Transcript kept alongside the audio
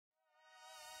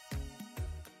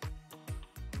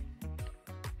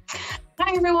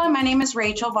Hi everyone, my name is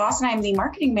Rachel Voss and I'm the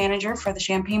marketing manager for the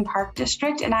Champaign Park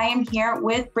District, and I am here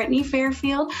with Brittany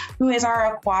Fairfield, who is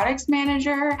our aquatics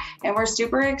manager, and we're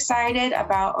super excited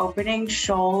about opening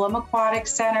Sholem Aquatic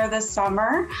Center this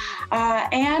summer.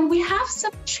 And we have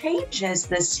some changes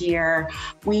this year.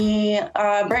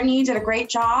 Brittany did a great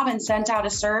job and sent out a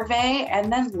survey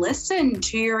and then listened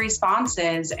to your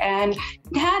responses and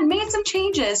had made some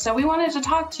changes. So we wanted to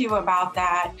talk to you about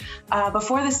that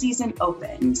before the season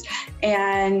opens.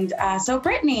 And so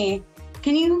Brittany,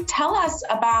 can you tell us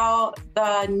about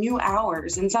the new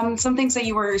hours and some things that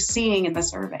you were seeing in the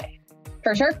survey?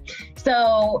 For sure.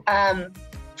 So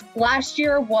last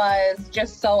year was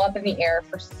just so up in the air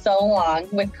for so long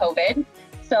with COVID.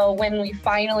 So when we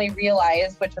finally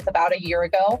realized, which was about a year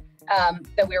ago,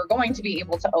 that we were going to be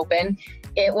able to open,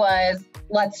 it was,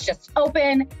 let's just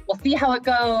open, we'll see how it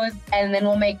goes, and then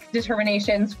we'll make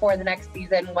determinations for the next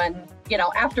season when,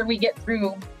 after we get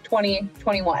through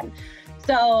 2021.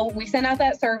 So we sent out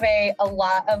that survey. A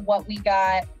lot of what we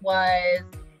got was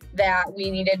that we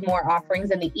needed more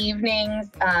offerings in the evenings.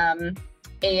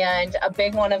 And a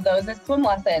big one of those is swim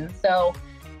lessons. So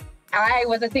I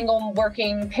was a single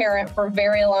working parent for a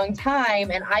very long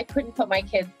time, and I couldn't put my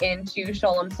kids into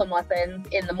Sholem swim lessons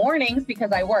in the mornings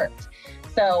because I worked.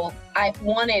 So I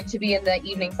wanted to be in the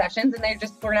evening sessions, and there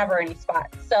just were never any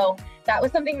spots. So that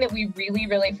was something that we really,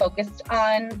 really focused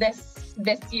on this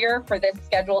year for this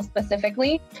schedule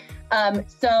specifically.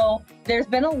 So there's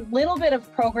been a little bit of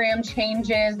program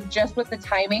changes just with the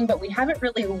timing, but we haven't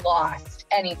really lost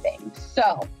anything.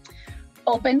 So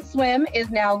Open Swim is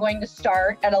now going to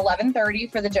start at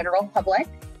 11:30 for the general public.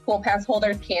 Pool pass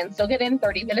holders can still get in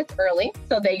 30 minutes early,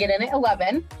 so they get in at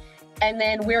 11. And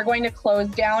then we're going to close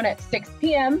down at 6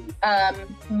 p.m.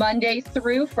 Monday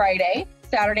through Friday.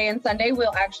 Saturday and Sunday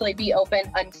will actually be open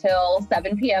until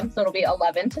 7 p.m. So it'll be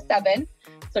 11 to 7.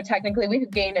 So technically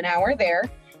we've gained an hour there.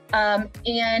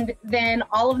 And then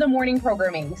all of the morning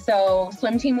programming. So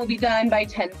swim team will be done by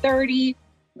 10:30.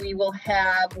 We will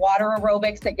have water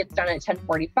aerobics that gets done at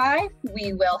 10:45.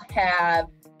 We will have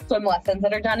swim lessons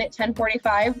that are done at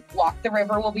 10:45. Walk the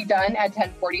river will be done at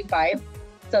 10:45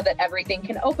 so that everything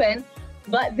can open.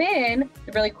 But then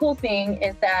the really cool thing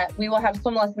is that we will have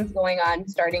swim lessons going on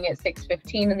starting at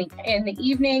 6:15 in the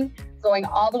evening, going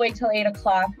all the way till 8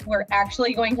 o'clock. We're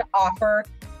actually going to offer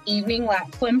evening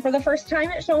lap swim for the first time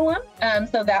at Sholem.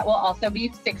 So that will also be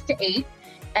 6 to 8.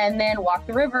 And then walk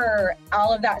the river,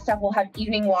 all of that stuff will have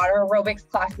evening water aerobics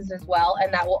classes as well.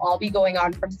 And that will all be going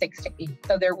on from 6 to 8.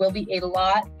 So there will be a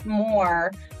lot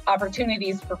more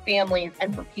opportunities for families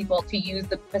and for people to use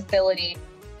the facility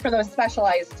for those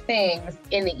specialized things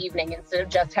in the evening instead of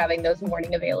just having those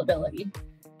morning availability.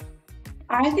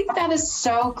 I think that is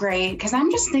so great because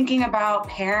I'm just thinking about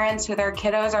parents who their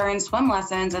kiddos are in swim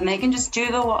lessons and they can just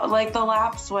do the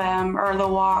lap swim or the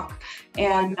walk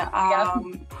and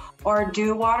or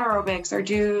do water aerobics or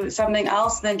do something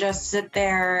else than just sit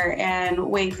there and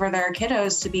wait for their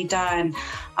kiddos to be done.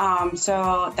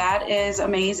 So that is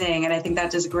amazing, and I think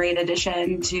that is a great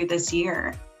addition to this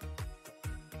year.